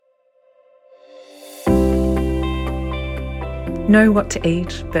Know what to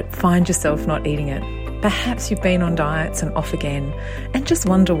eat, but find yourself not eating it. Perhaps you've been on diets and off again and just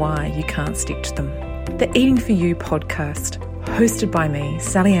wonder why you can't stick to them. The Eating For You podcast, hosted by me,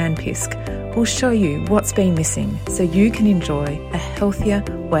 Sally Ann Pisk, will show you what's been missing so you can enjoy a healthier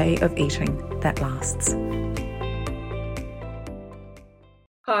way of eating that lasts.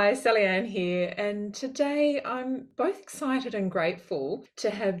 Hi, Sally Ann here, and today I'm both excited and grateful to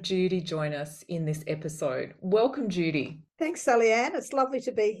have Judy join us in this episode. Welcome, Judy. Thanks, Sally Ann. It's lovely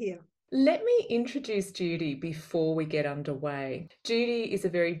to be here. Let me introduce Judy before we get underway. Judy is a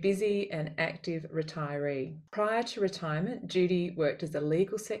very busy and active retiree. Prior to retirement, Judy worked as a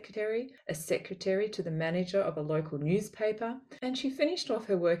legal secretary, a secretary to the manager of a local newspaper, and she finished off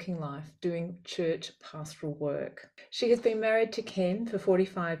her working life doing church pastoral work. She has been married to Ken for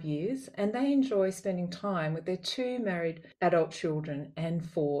 45 years, and they enjoy spending time with their 2 married adult children and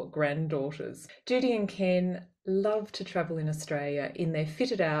 4 granddaughters. Judy and Ken love to travel in Australia in their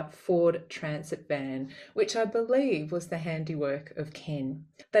fitted out Ford Transit van, which I believe was the handiwork of Ken.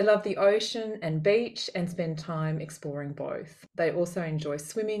 They love the ocean and beach and spend time exploring both. They also enjoy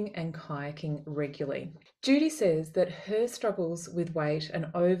swimming and kayaking regularly. Judy says that her struggles with weight and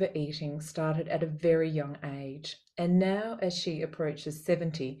overeating started at a very young age, and now as she approaches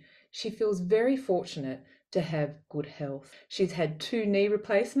 70, she feels very fortunate to have good health. She's had 2 knee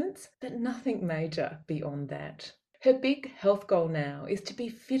replacements, but nothing major beyond that. Her big health goal now is to be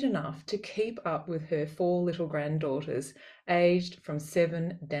fit enough to keep up with her 4 little granddaughters, aged from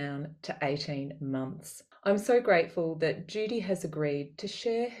 7 down to 18 months. I'm so grateful that Judy has agreed to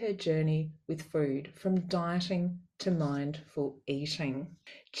share her journey with food, from dieting to mindful eating.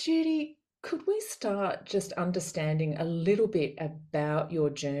 Judy, could we start just understanding a little bit about your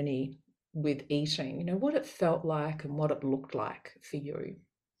journey with eating, what it felt like and what it looked like for you?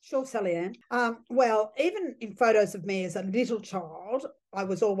 Sure, Sally Ann. Well, even in photos of me as a little child, I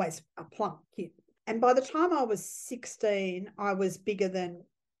was always a plump kid. And by the time I was 16, I was bigger than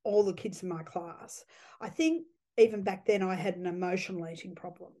all the kids in my class. I think even back then I had an emotional eating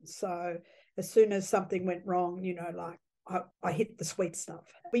problem. So as soon as something went wrong, I hit the sweet stuff.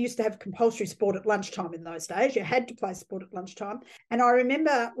 We used to have compulsory sport at lunchtime in those days. You had to play sport at lunchtime. And I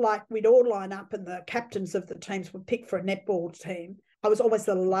remember we'd all line up and the captains of the teams would pick for a netball team. I was always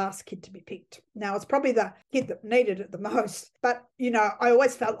the last kid to be picked. Now, it's probably the kid that needed it the most. But, I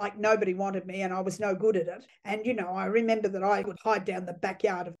always felt like nobody wanted me and I was no good at it. And, I remember that I would hide down the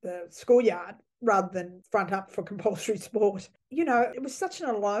backyard of the schoolyard rather than front up for compulsory sport. It was such an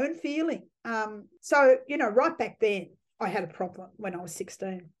alone feeling. So, right back then, I had a problem when I was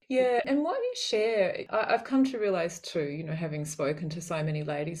 16. Yeah, and what you share, I've come to realise too, having spoken to so many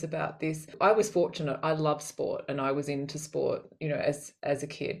ladies about this, I was fortunate. I loved sport and I was into sport, as a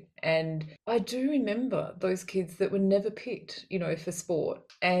kid. And I do remember those kids that were never picked, for sport.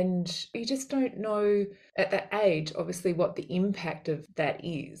 And you just don't know at that age, obviously, what the impact of that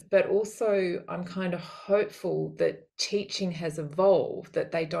is. But also, I'm kind of hopeful that teaching has evolved,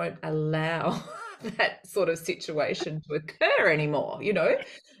 that they don't allow that sort of situation to occur anymore,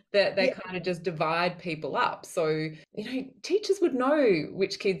 that they kind of just divide people up. So, teachers would know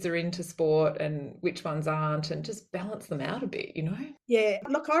which kids are into sport and which ones aren't, and just balance them out a bit, Yeah,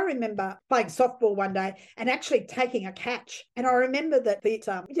 look, I remember playing softball one day and actually taking a catch. And I remember that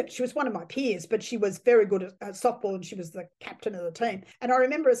she was one of my peers, but she was very good at softball and she was the captain of the team. And I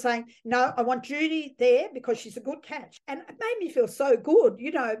remember her saying, no, I want Judy there because she's a good catch. And it made me feel so good,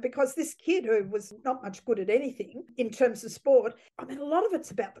 because this kid who was not much good at anything in terms of sport, a lot of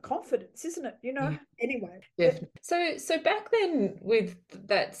it's about the confidence, isn't it? Yeah. Anyway. Definitely. So back then with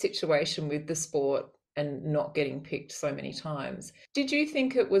that situation with the sport and not getting picked so many times, did you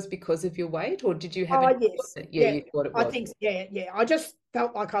think it was because of your weight, or did you have yes. You thought it was? I think I just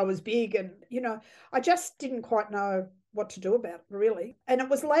felt like I was big and I just didn't quite know what to do about it, really. And it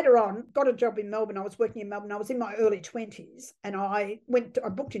was later on, got a job in Melbourne. I was working in Melbourne. I was in my early 20s and I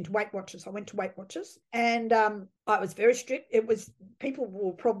booked into Weight Watchers. I went to Weight Watchers and I was very strict. People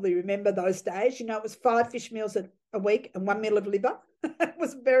will probably remember those days, it was 5 fish meals a week and 1 meal of liver. It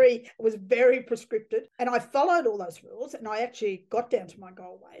was very prescriptive. And I followed all those rules and I actually got down to my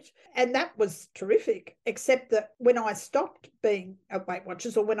goal weight. And that was terrific, except that when I stopped being at Weight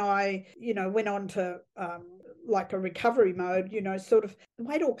Watchers, or when I, went on to like a recovery mode, sort of the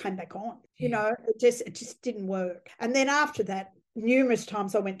weight all came back on, it just didn't work. And then after that, numerous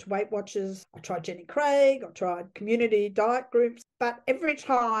times I went to Weight Watchers. I tried Jenny Craig, I tried community diet groups, but every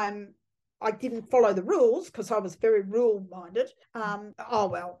time I didn't follow the rules because I was very rule-minded.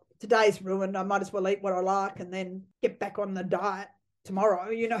 Today's ruined. I might as well eat what I like and then get back on the diet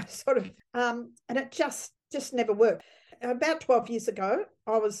tomorrow, sort of. And it just never worked. about 12 years ago,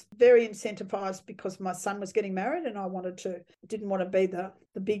 I was very incentivized because my son was getting married and I didn't want to be the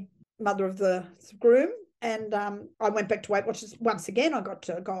big mother of the groom. And I went back to Weight Watchers. Once again, I got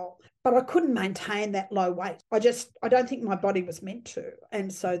to a goal, but I couldn't maintain that low weight. I don't think my body was meant to.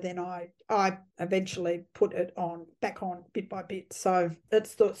 And so then I eventually put it back on bit by bit. So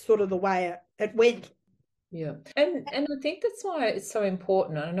it's sort of the way it went. Yeah. And I think that's why it's so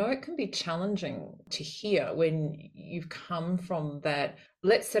important. I know it can be challenging to hear when you've come from that,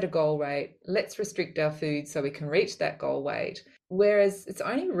 let's set a goal weight, let's restrict our food so we can reach that goal weight. Whereas it's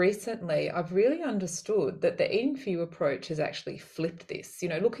only recently I've really understood that the Eating for You approach has actually flipped this.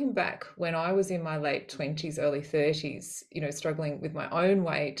 Looking back when I was in my late 20s, early 30s, struggling with my own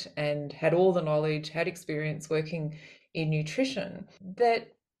weight and had all the knowledge, had experience working in nutrition, that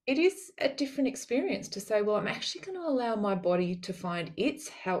it is a different experience to say, well, I'm actually going to allow my body to find its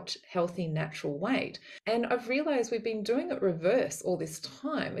healthy, natural weight. And I've realized we've been doing it reverse all this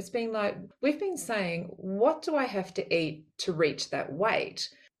time. It's been like, we've been saying, what do I have to eat to reach that weight?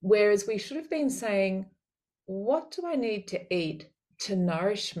 Whereas we should have been saying, what do I need to eat to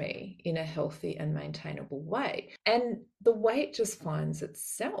nourish me in a healthy and maintainable way? And the weight just finds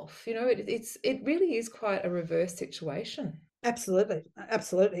itself. It really is quite a reverse situation. Absolutely.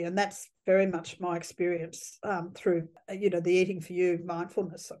 And that's very much my experience through, the Eating for You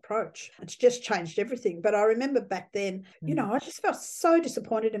mindfulness approach. It's just changed everything. But I remember back then, I just felt so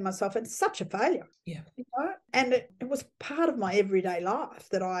disappointed in myself and such a failure. Yeah. And it was part of my everyday life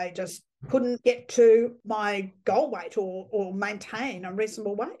that I just couldn't get to my goal weight or maintain a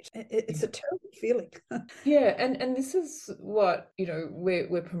reasonable weight. It's a terrible feeling. Yeah, and this is what,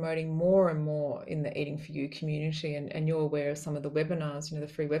 we're promoting more and more in the Eating for You community, and you're aware of some of the webinars, the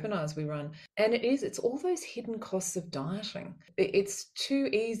free webinars we run. And it's all those hidden costs of dieting. It's too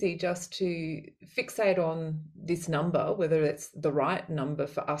easy just to fixate on this number, whether it's the right number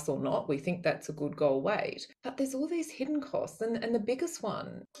for us or not. We think that's a good goal weight. But there's all these hidden costs. And the biggest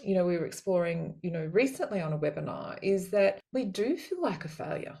one, we were exploring, recently on a webinar is that we do feel like a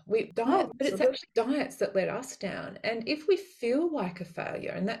failure. We diet, but it's actually diets that let us down. And if we feel like a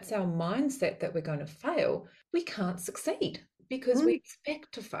failure and that's our mindset that we're going to fail, we can't succeed because we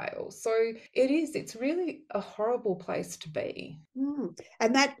expect to fail. So it's really a horrible place to be.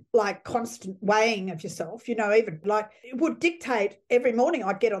 And that like constant weighing of yourself, even like it would dictate every morning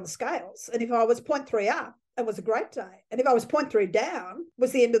I'd get on the scales. And if I was 0.3 up, it was a great day. And if I was 0.3 down, it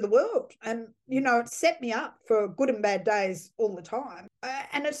was the end of the world. And, it set me up for good and bad days all the time.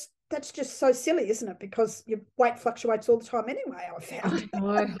 And that's just so silly, isn't it? Because your weight fluctuates all the time anyway, I found.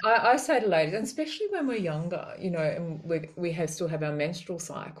 I say to ladies, and especially when we're younger, and we still have our menstrual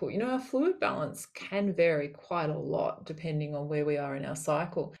cycle, our fluid balance can vary quite a lot depending on where we are in our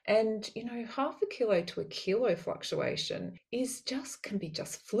cycle. And, half a kilo to a kilo fluctuation can be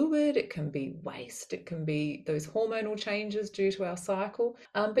just fluid, it can be waste, it can be those hormonal changes due to our cycle.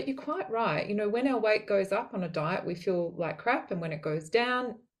 But you're quite right. When our weight goes up on a diet, we feel like crap, and when it goes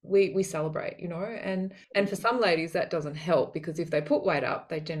down, we celebrate, and for some ladies that doesn't help, because if they put weight up,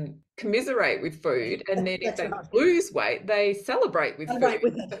 they then commiserate with food, and then if they lose weight, they celebrate with food.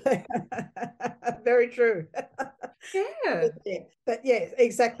 With it. Very true. Yeah. But yeah,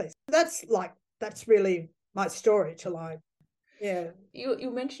 exactly. That's really my story to like. Yeah. You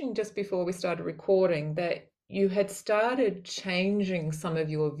mentioned just before we started recording that you had started changing some of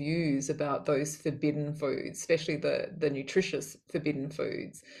your views about those forbidden foods, especially the nutritious forbidden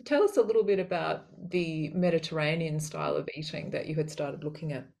foods. Tell us a little bit about the Mediterranean style of eating that you had started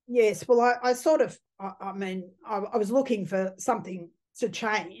looking at. Yes, well, I sort of, I was looking for something to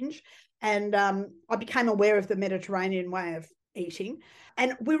change, and I became aware of the Mediterranean way of eating,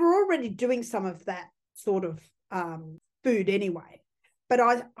 and we were already doing some of that sort of food anyway. But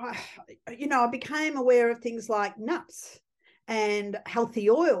I became aware of things like nuts and healthy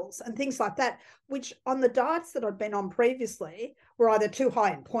oils and things like that, which on the diets that I'd been on previously were either too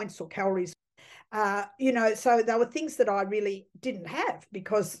high in points or calories. So there were things that I really didn't have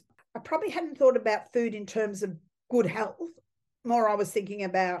because I probably hadn't thought about food in terms of good health. More I was thinking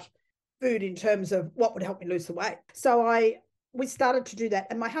about food in terms of what would help me lose the weight. So we started to do that.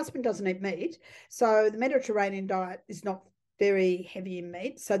 And my husband doesn't eat meat. So the Mediterranean diet is not very heavy in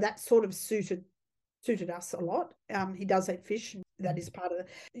meat. So that sort of suited us a lot. He does eat fish. And that is part of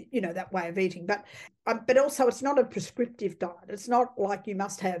that way of eating. But also it's not a prescriptive diet. It's not like you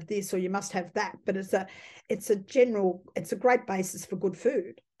must have this or you must have that. But it's a great basis for good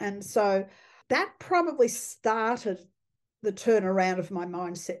food. And so that probably started the turnaround of my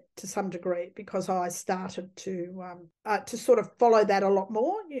mindset to some degree, because I started to sort of follow that a lot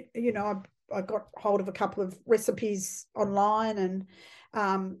more. I got hold of a couple of recipes online,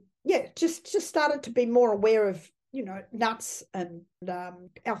 and just started to be more aware of, nuts and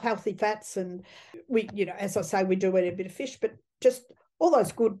our healthy fats. And we, as I say, we do eat a bit of fish, but just all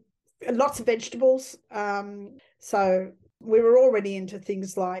those good, lots of vegetables. So we were already into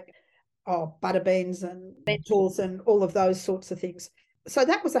things like butter beans and lentils and all of those sorts of things. So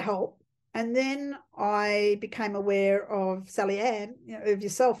that was a help. And then I became aware of Sally Ann, of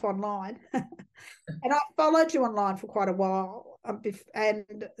yourself online. And I followed you online for quite a while.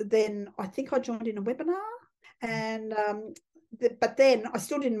 And then I think I joined in a webinar. And but then I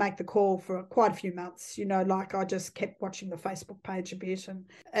still didn't make the call for quite a few months, like I just kept watching the Facebook page a bit.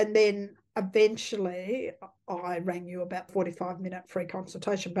 And then eventually I rang you about 45-minute free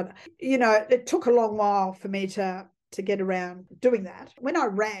consultation. But, it took a long while for me to get around doing that. When I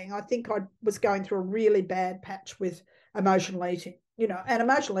rang, I think I was going through a really bad patch with emotional eating, and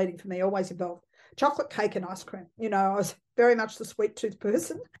emotional eating for me always involved chocolate cake and ice cream. I was very much the sweet tooth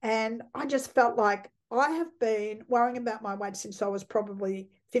person. And I just felt like I have been worrying about my weight since I was probably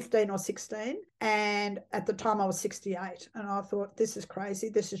 15 or 16. And at the time I was 68. And I thought, this is crazy.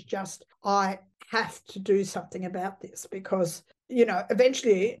 This is just, I have to do something about this because,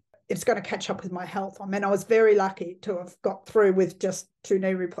 eventually it's going to catch up with my health. I mean, I was very lucky to have got through with just 2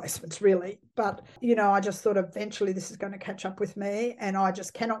 knee replacements, really. But, I just thought eventually this is going to catch up with me and I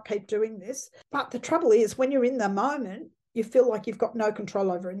just cannot keep doing this. But the trouble is, when you're in the moment, you feel like you've got no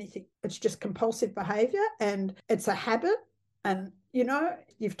control over anything. It's just compulsive behavior and it's a habit. And,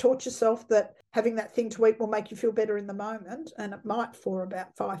 you've taught yourself that having that thing to eat will make you feel better in the moment. And it might for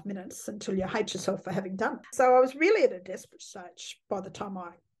about 5 minutes until you hate yourself for having done it. So I was really at a desperate stage by the time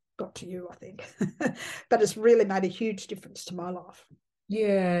I got to you, I think. But it's really made a huge difference to my life.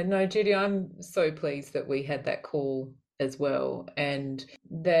 Yeah, no, Judy, I'm so pleased that we had that call as well. And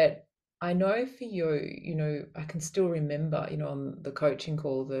that I know for you, I can still remember, on the coaching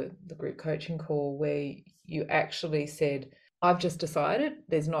call, the group coaching call, where you actually said, I've just decided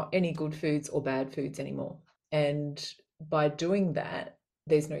there's not any good foods or bad foods anymore. And by doing that,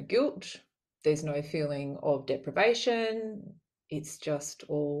 there's no guilt, there's no feeling of deprivation. It's just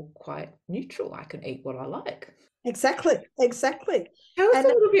all quite neutral. I can eat what I like. Exactly. Tell us a And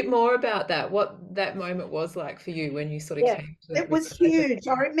little bit more about that, what that moment was like for you when you sort of yeah, came to it was realize huge.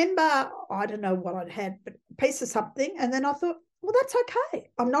 I remember, I don't know what I'd had, but a piece of something. And then I thought, well, that's okay.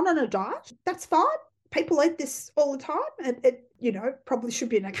 I'm not on a diet. That's fine. People eat this all the time. It probably should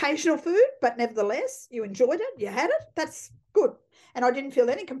be an occasional food, but nevertheless, you enjoyed it, you had it. That's good. And I didn't feel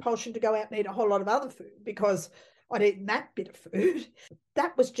any compulsion to go out and eat a whole lot of other food because I'd eaten that bit of food.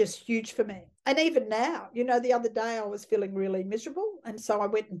 That was just huge for me. And even now, the other day I was feeling really miserable. And so I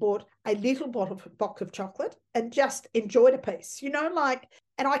went and bought a little box of chocolate and just enjoyed a piece,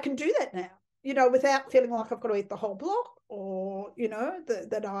 and I can do that now, without feeling like I've got to eat the whole block or,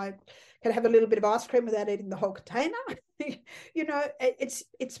 that I can have a little bit of ice cream without eating the whole container.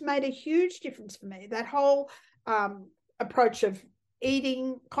 It's made a huge difference for me. That whole approach of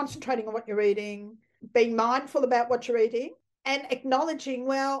eating, concentrating on what you're eating, being mindful about what you're eating and acknowledging,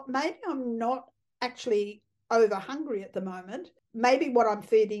 well, maybe I'm not actually over hungry at the moment. Maybe what I'm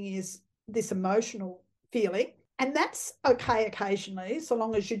feeding is this emotional feeling. And that's okay occasionally, so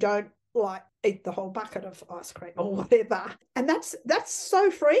long as you don't eat the whole bucket of ice cream or whatever. And that's so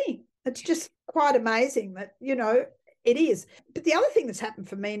freeing. It's just quite amazing that, it is. But the other thing that's happened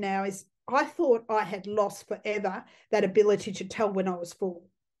for me now is I thought I had lost forever that ability to tell when I was full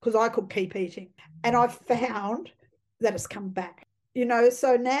because I could keep eating. And I've found that it's come back,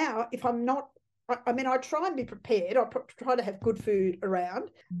 so now if I'm not, I try and be prepared. I try to have good food around,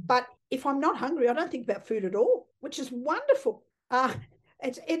 but if I'm not hungry, I don't think about food at all, which is wonderful.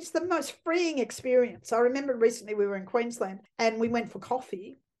 It's the most freeing experience. I remember recently we were in Queensland and we went for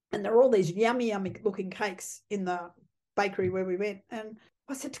coffee and there were all these yummy looking cakes in the bakery where we went. And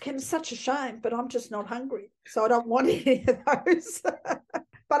I said to Ken, it's such a shame, but I'm just not hungry. So I don't want any of those.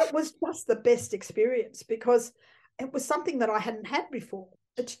 But it was just the best experience because it was something that I hadn't had before.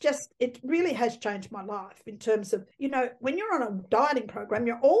 It really has changed my life in terms of, when you're on a dieting program,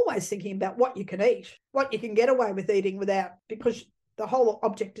 you're always thinking about what you can eat, what you can get away with eating without, because the whole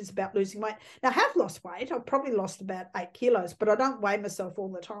object is about losing weight. Now, I have lost weight. I've probably lost about 8 kilos, but I don't weigh myself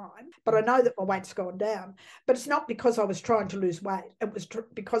all the time. But I know that my weight's gone down. But it's not because I was trying to lose weight. It was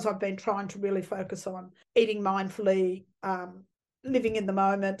because I've been trying to really focus on eating mindfully, living in the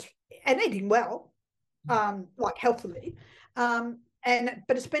moment and eating well, healthily. But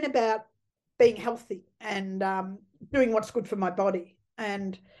it's been about being healthy and doing what's good for my body.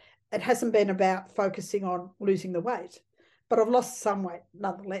 And it hasn't been about focusing on losing the weight. But I've lost some weight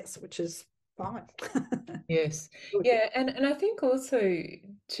nonetheless, which is fine. Yes. Good. Yeah, and I think also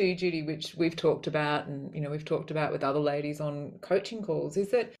too, Judy, which we've talked about and we've talked about with other ladies on coaching calls, is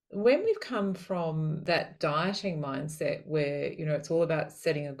that when we've come from that dieting mindset where, it's all about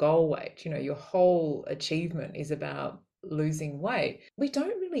setting a goal weight, your whole achievement is about losing weight, we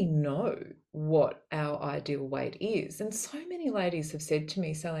don't really know what our ideal weight is. And so many ladies have said to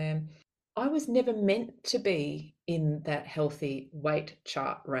me, Sally, I was never meant to be in that healthy weight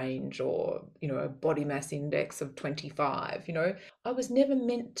chart range or, a body mass index of 25. I was never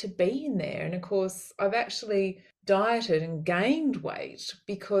meant to be in there. And of course, I've actually dieted and gained weight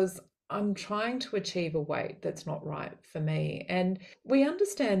because I'm trying to achieve a weight that's not right for me. And we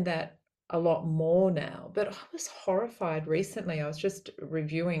understand that a lot more now. But I was horrified recently. I was just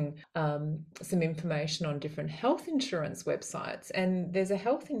reviewing some information on different health insurance websites, and there's a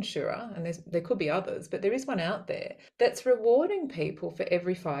health insurer, and there could be others, but there is one out there that's rewarding people for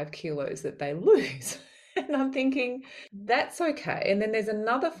every 5 kilos that they lose. And I'm thinking, that's okay. And then there's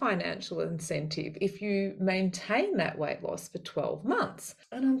another financial incentive if you maintain that weight loss for 12 months.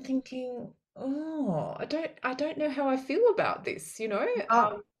 And I'm thinking, oh, I don't know how I feel about this,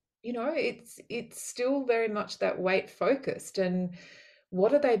 Oh, it's still very much that weight focused. And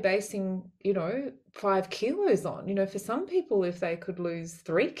what are they basing, 5 kilos on? For some people, if they could lose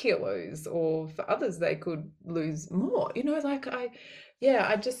 3 kilos, or for others, they could lose more,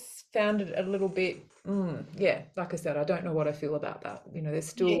 I just found it a little bit, yeah, like I said, I don't know what I feel about that. There's yeah,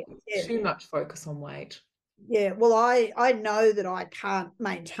 still yeah. too much focus on weight. Yeah, well, I know that I can't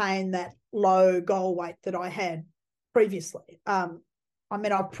maintain that low goal weight that I had previously. I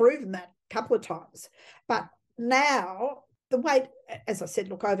mean, I've proven that a couple of times, but now the weight, as I said,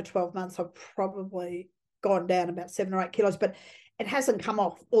 look, over 12 months, I've probably gone down about 7 or 8 kilos, but it hasn't come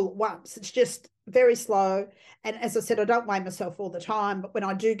off all at once. It's just very slow. And as I said, I don't weigh myself all the time, but when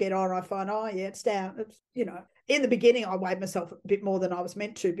I do get on, I find, oh yeah, it's down. It's, in the beginning, I weighed myself a bit more than I was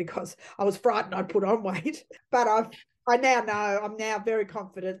meant to because I was frightened I'd put on weight. But I now know, I'm now very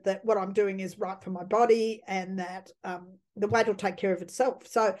confident that what I'm doing is right for my body, and that the weight will take care of itself.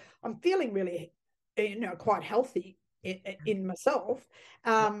 So I'm feeling really, quite healthy in myself.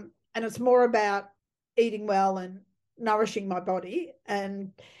 And it's more about eating well and nourishing my body.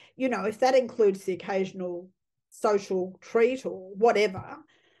 And, if that includes the occasional social treat or whatever,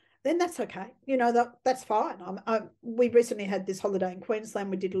 then that's okay. That's fine. We recently had this holiday in Queensland.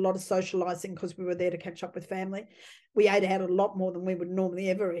 We did a lot of socialising because we were there to catch up with family. We ate out a lot more than we would normally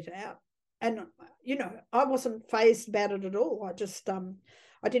ever eat out. And, I wasn't fazed about it at all.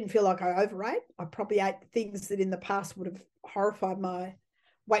 I didn't feel like I overate. I probably ate things that in the past would have horrified my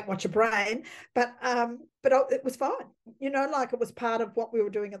Weight Watcher brain, but it was fine. Like it was part of what we were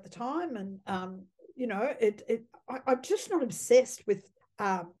doing at the time. And, I'm just not obsessed with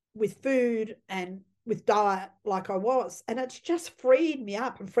food and with diet like I was. And it's just freed me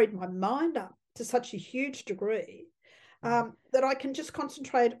up and freed my mind up to such a huge degree that I can just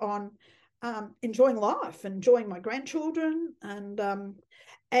concentrate on enjoying life, enjoying my grandchildren. And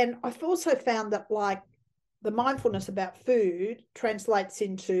I've also found that, like, the mindfulness about food translates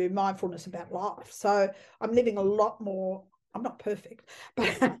into mindfulness about life. So I'm living a lot more, I'm not perfect,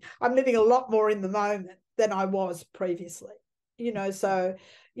 but I'm living a lot more in the moment than I was previously. So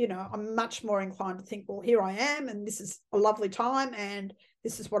I'm much more inclined to think, well, here I am, and this is a lovely time, and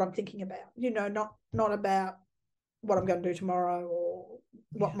this is what I'm thinking about. Not about what I'm going to do tomorrow or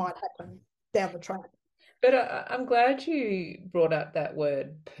what might happen down the track. But I'm glad you brought up that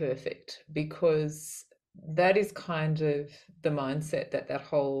word perfect, because that is kind of the mindset that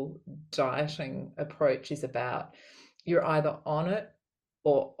whole dieting approach is about. You're either on it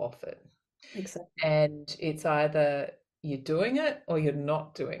or off it. Exactly. And it's either you're doing it or you're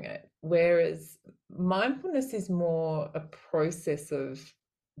not doing it. Whereas mindfulness is more a process of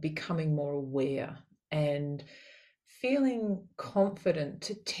becoming more aware and feeling confident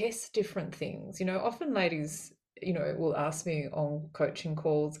to test different things. Often ladies, will ask me on coaching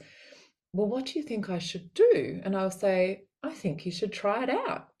calls, well, what do you think I should do? And I'll say, I think you should try it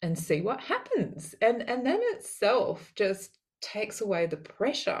out and see what happens. And that itself just takes away the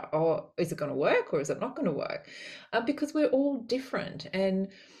pressure. Or is it going to work or is it not going to work? Because we're all different. And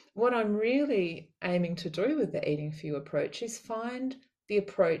what I'm really aiming to do with the Eating For You approach is find the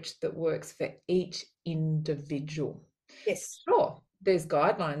approach that works for each individual. Yes. Sure, there's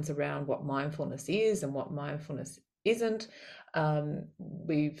guidelines around what mindfulness is and what mindfulness isn't.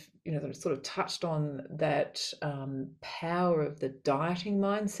 We've, sort of touched on that power of the dieting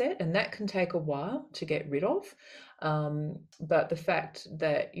mindset, and that can take a while to get rid of. But the fact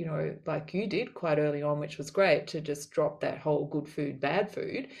that, like you did quite early on, which was great, to just drop that whole good food, bad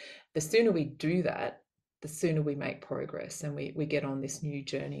food, the sooner we do that, the sooner we make progress and we get on this new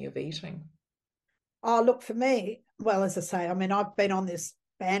journey of eating. Oh, look, for me, well, as I say, I mean, I've been on this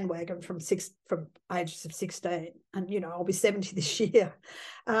bandwagon from ages of 16, and I'll be 70 this year.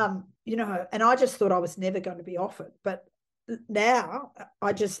 And I just thought I was never going to be off it. But now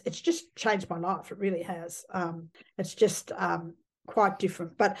it's just changed my life. It really has. It's just quite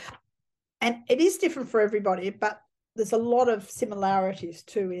different. And it is different for everybody, but there's a lot of similarities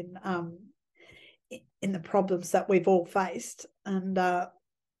too in the problems that we've all faced. And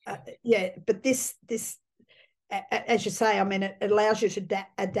but this, as you say, I mean, it allows you to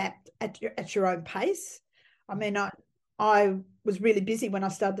adapt at your own pace. I mean, I was really busy when I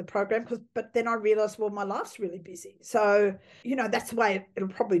started the program, but then I realised, well, my life's really busy. So, that's the way it'll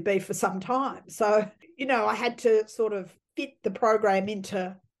probably be for some time. So, I had to sort of fit the program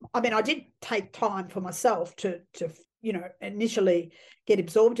into, I mean, I did take time for myself to initially get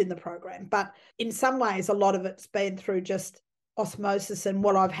absorbed in the program. But in some ways, a lot of it's been through just osmosis and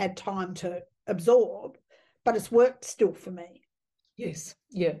what I've had time to absorb, but it's worked still for me. Yes,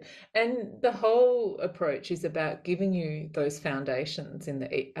 yeah. And the whole approach is about giving you those foundations in the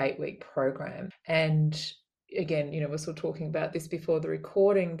 8-week program. And again, we're still talking about this before the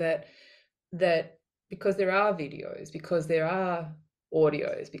recording, that because there are videos, because there are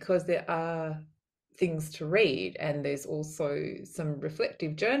audios, because there are things to read, and there's also some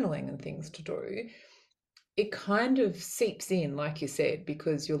reflective journaling and things to do, it kind of seeps in, like you said,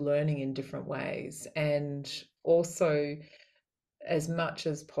 because you're learning in different ways. And also, as much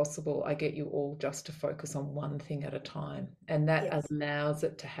as possible, I get you all just to focus on one thing at a time. And that Yes. allows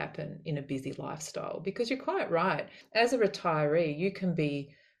it to happen in a busy lifestyle. Because you're quite right. As a retiree, you can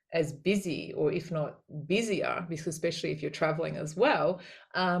be as busy, or if not busier, because especially if you're traveling as well,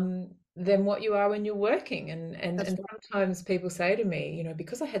 than what you are when you're working. And sometimes people say to me,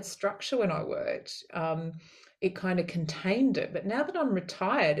 because I had structure when I worked, it kind of contained it. But now that I'm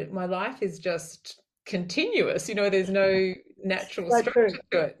retired, my life is just continuous. There's no natural So true. structure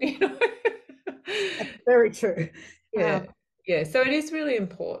to it. That's very true. Yeah. Yeah, so it is really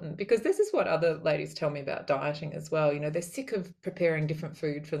important, because this is what other ladies tell me about dieting as well. They're sick of preparing different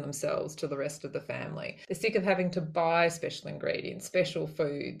food for themselves to the rest of the family. They're sick of having to buy special ingredients, special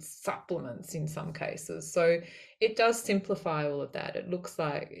foods, supplements in some cases. So it does simplify all of that. It looks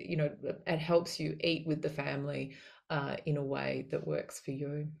like, it helps you eat with the family in a way that works for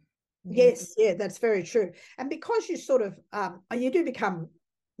you. Yes, yeah, that's very true. And because you sort of, you do become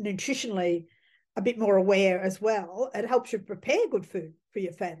nutritionally a bit more aware as well, it helps you prepare good food for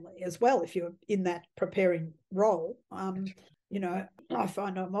your family as well if you're in that preparing role. I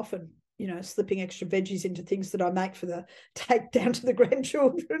find I'm often, slipping extra veggies into things that I make for the take down to the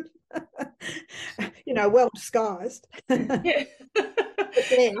grandchildren, well disguised. Yeah.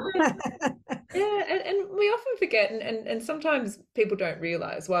 Yeah. Yeah, and we often forget, and sometimes people don't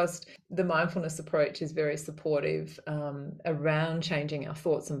realize, whilst the mindfulness approach is very supportive around changing our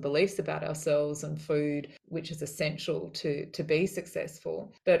thoughts and beliefs about ourselves and food, which is essential to be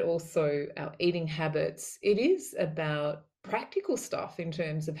successful, but also our eating habits. It is about practical stuff in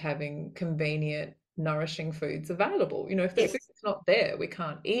terms of having convenient, nourishing foods available. If the Yes. food's not there, we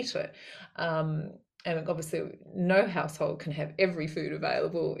can't eat it. And obviously, no household can have every food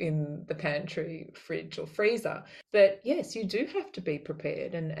available in the pantry, fridge, or freezer. But yes, you do have to be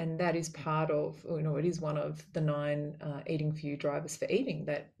prepared, and that is part of, it is one of the 9 eating for you drivers for eating,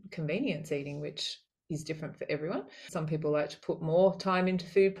 that convenience eating, which is different for everyone. Some people like to put more time into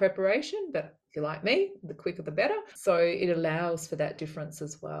food preparation, but if you're like me, the quicker the better. So it allows for that difference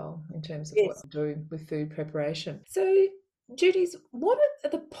as well in terms of what Yes. to do with food preparation. So Judy's, what are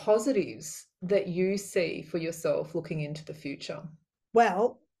the positives that you see for yourself looking into the future?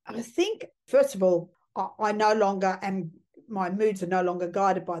 Well, I think, first of all, I no longer am, my moods are no longer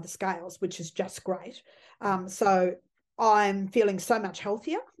guided by the scales, which is just great. So I'm feeling so much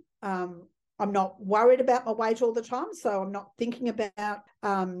healthier. I'm not worried about my weight all the time. So I'm not thinking about,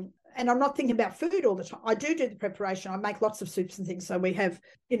 and I'm not thinking about food all the time. I do the preparation. I make lots of soups and things. So we have,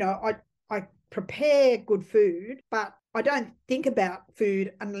 I prepare good food, but I don't think about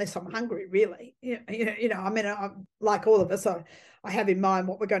food unless I'm hungry, really. I mean, I'm, like all of us, I have in mind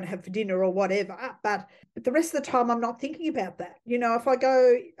what we're going to have for dinner or whatever, but the rest of the time I'm not thinking about that. If I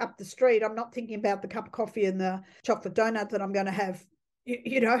go up the street, I'm not thinking about the cup of coffee and the chocolate donut that I'm going to have.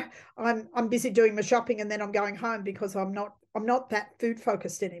 I'm busy doing my shopping, and then I'm going home because I'm not I'm not that food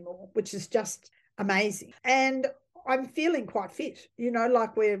focused anymore, which is just amazing. And I'm feeling quite fit,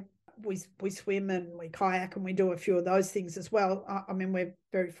 like we swim and we kayak and we do a few of those things as well. I mean, we're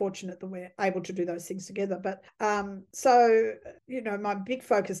very fortunate that we're able to do those things together. But so, my big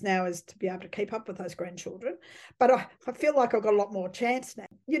focus now is to be able to keep up with those grandchildren. But I feel like I've got a lot more chance now,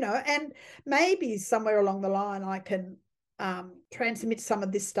 and maybe somewhere along the line I can transmit some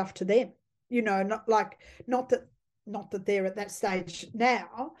of this stuff to them, not that they're at that stage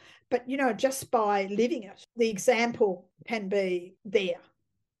now, but, just by living it, the example can be there.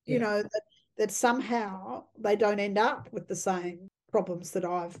 That somehow they don't end up with the same problems that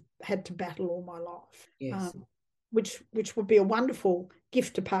I've had to battle all my life. Yes. Which would be a wonderful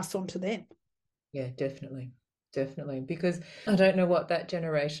gift to pass on to them. Yeah, definitely. Because I don't know what that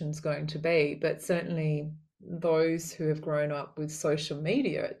generation's going to be, but certainly those who have grown up with social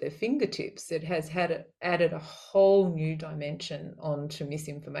media at their fingertips, it has added a whole new dimension onto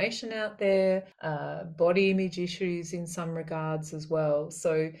misinformation out there, body image issues in some regards as well.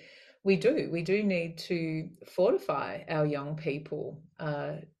 So we do need to fortify our young people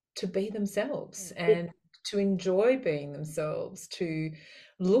to be themselves and to enjoy being themselves, to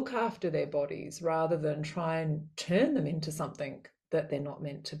look after their bodies rather than try and turn them into something that they're not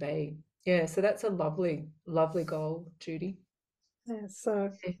meant to be. Yeah, so that's a lovely, lovely goal, Judy. Yeah,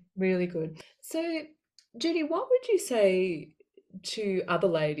 so really good. So, Judy, what would you say to other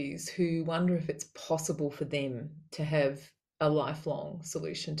ladies who wonder if it's possible for them to have a lifelong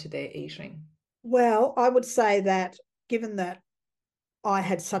solution to their eating? Well, I would say that given that I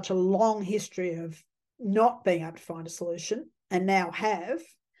had such a long history of not being able to find a solution and now have,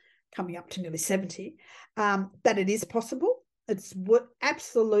 coming up to nearly 70, that it is possible. It's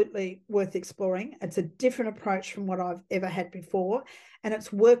absolutely worth exploring. It's a different approach from what I've ever had before, and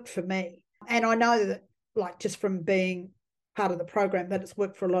it's worked for me. And I know that, just from being part of the program, that it's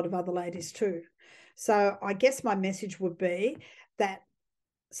worked for a lot of other ladies too. So I guess my message would be that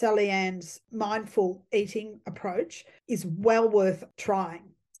Sally Ann's mindful eating approach is well worth trying.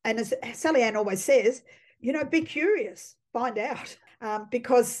 And as Sally Ann always says, be curious, find out,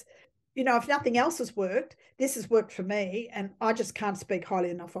 because if nothing else has worked, this has worked for me, and I just can't speak highly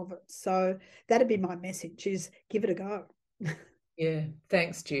enough of it. So that'd be my message, is give it a go. Yeah,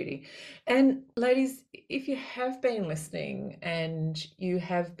 thanks, Judy. And ladies, if you have been listening and you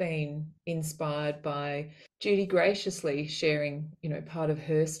have been inspired by Judy graciously sharing, part of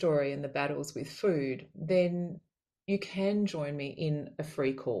her story and the battles with food, then you can join me in a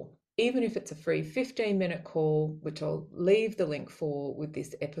free call. Even if it's a free 15-minute call, which I'll leave the link for with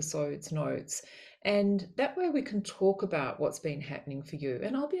this episode's notes. And that way we can talk about what's been happening for you,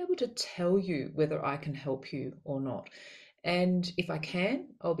 and I'll be able to tell you whether I can help you or not. And if I can,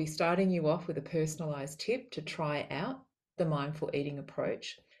 I'll be starting you off with a personalized tip to try out the mindful eating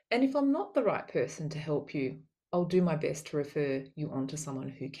approach. And if I'm not the right person to help you, I'll do my best to refer you on to someone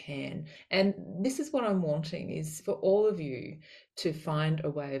who can. And this is what I'm wanting, is for all of you to find a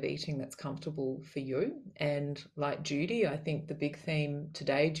way of eating that's comfortable for you. And like Judy, I think the big theme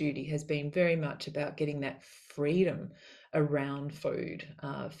today, Judy, has been very much about getting that freedom around food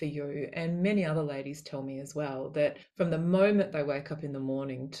for you. And many other ladies tell me as well that from the moment they wake up in the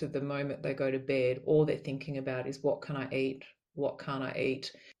morning to the moment they go to bed, all they're thinking about is, what can I eat? What can't I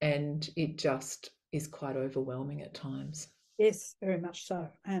eat? And it just is quite overwhelming at times. Yes, very much so.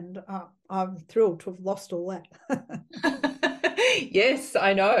 And I'm thrilled to have lost all that. Yes,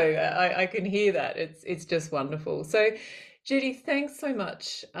 I know. I can hear that. It's just wonderful. So, Judy, thanks so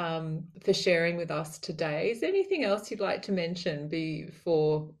much for sharing with us today. Is there anything else you'd like to mention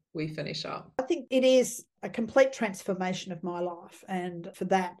before we finish up? I think it is a complete transformation of my life, and for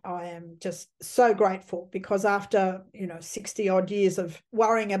that I am just so grateful, because after 60 odd years of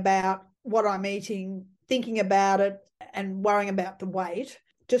worrying about what I'm eating, thinking about it, and worrying about the weight,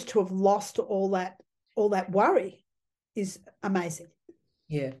 just to have lost all that worry is amazing.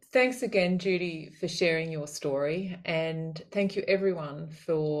 Yeah. Thanks again, Judy, for sharing your story. And thank you, everyone,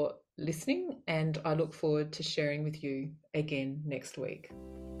 for listening. And I look forward to sharing with you again next week.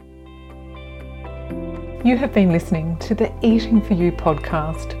 You have been listening to the Eating for You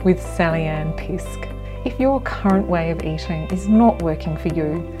podcast with Sally Ann Pisk. If your current way of eating is not working for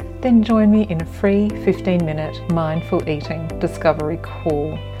you, then join me in a free 15-minute mindful eating discovery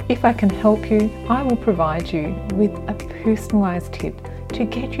call. If I can help you, I will provide you with a personalised tip to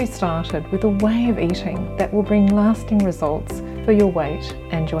get you started with a way of eating that will bring lasting results for your weight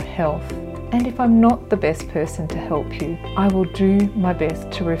and your health. And if I'm not the best person to help you, I will do my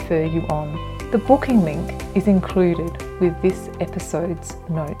best to refer you on. The booking link is included with this episode's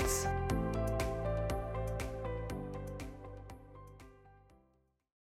notes.